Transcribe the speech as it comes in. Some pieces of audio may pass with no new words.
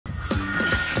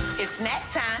It's snack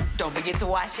time. Don't forget to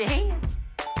wash your hands.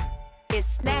 It's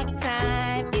snack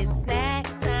time. It's snack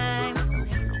time.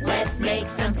 Let's make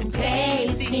something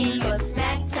tasty for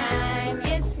snack time.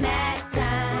 It's snack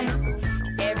time.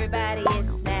 Everybody,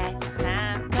 it's snack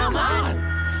time. Come on.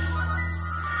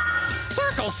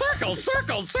 Circles, circles,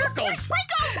 circles, circles.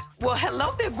 Sprinkles! Well,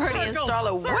 hello there, Burnie and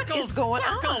Starla. What is going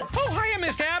on? Oh, hiya,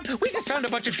 Miss Tab. We just found a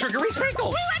bunch of sugary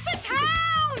sprinkles. We went to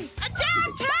town! A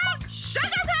downtown sugar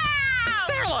pound!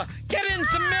 Starla, get in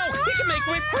some milk. We can make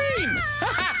whipped cream.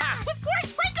 With 4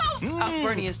 sprinkles!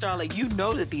 Burnie and Starla, you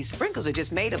know that these sprinkles are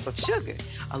just made up of sugar.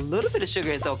 A little bit of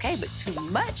sugar is okay, but too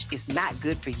much is not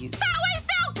good for you. But we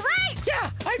felt great!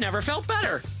 Yeah, I never felt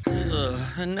better.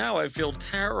 And now I feel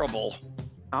terrible.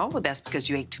 Oh, well, that's because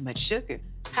you ate too much sugar.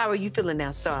 How are you feeling now,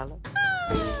 Starla?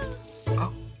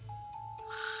 Oh.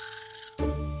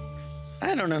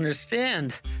 I don't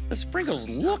understand. The sprinkles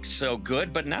looked so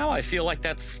good, but now I feel like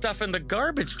that stuff in the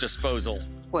garbage disposal.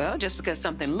 Well, just because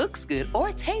something looks good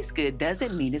or tastes good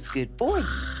doesn't mean it's good for you.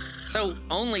 So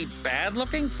only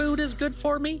bad-looking food is good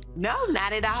for me? No,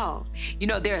 not at all. You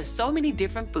know, there are so many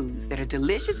different foods that are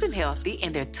delicious and healthy,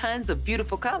 and there are tons of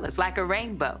beautiful colors, like a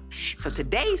rainbow. So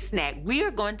today's snack, we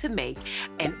are going to make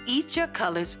an Eat Your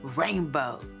Colors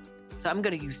rainbow. So I'm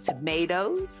gonna use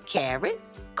tomatoes,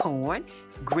 carrots, corn,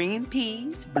 green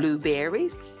peas,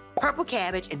 blueberries, purple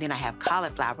cabbage, and then I have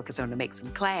cauliflower because I'm gonna make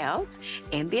some clouds,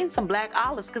 and then some black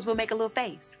olives because we'll make a little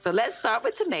face. So let's start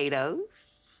with tomatoes.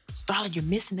 Starla, you're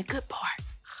missing the good part.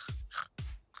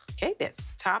 Okay, that's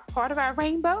the top part of our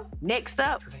rainbow. Next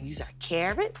up, we're gonna use our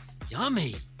carrots.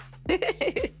 Yummy.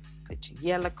 Put your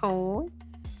yellow corn.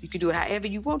 You can do it however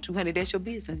you want to, honey. That's your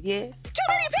business, yes? Too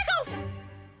many pickles!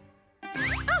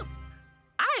 Oh,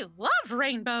 I love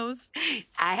rainbows.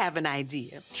 I have an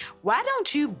idea. Why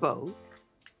don't you both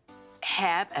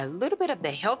have a little bit of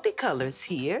the healthy colors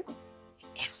here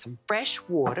and some fresh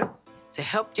water to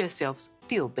help yourselves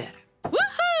feel better?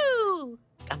 Woohoo!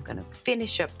 I'm gonna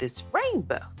finish up this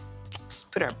rainbow. Let's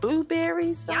just put our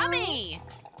blueberries Yummy!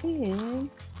 on.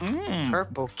 And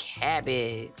purple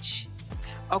cabbage.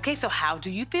 Okay, so how do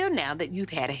you feel now that you've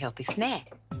had a healthy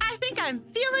snack? I think I'm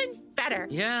feeling better.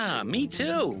 Yeah, me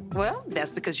too. Well,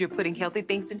 that's because you're putting healthy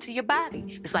things into your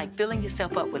body. It's like filling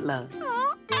yourself up with love.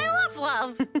 Oh, I love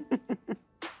love.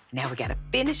 Now we gotta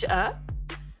finish up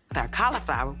with our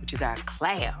cauliflower, which is our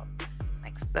cloud.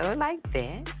 Like so, like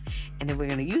that. And then we're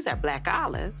gonna use our black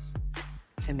olives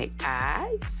to make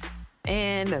eyes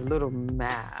and a little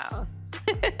mouth.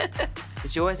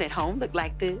 Does yours at home look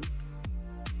like this?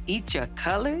 Eat Your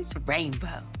Colors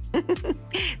rainbow.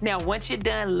 Now, once you're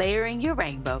done layering your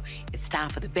rainbow, it's time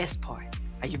for the best part.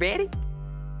 Are you ready?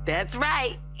 That's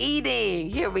right, eating.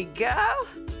 Here we go.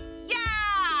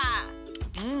 Yeah!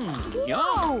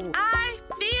 Yum. I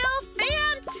feel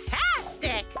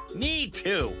fantastic. Me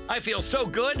too. I feel so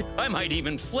good, I might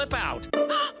even flip out. Do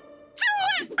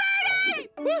it, Burnie!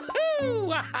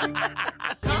 Woohoo!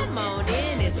 Come on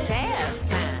in, it's tab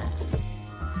time.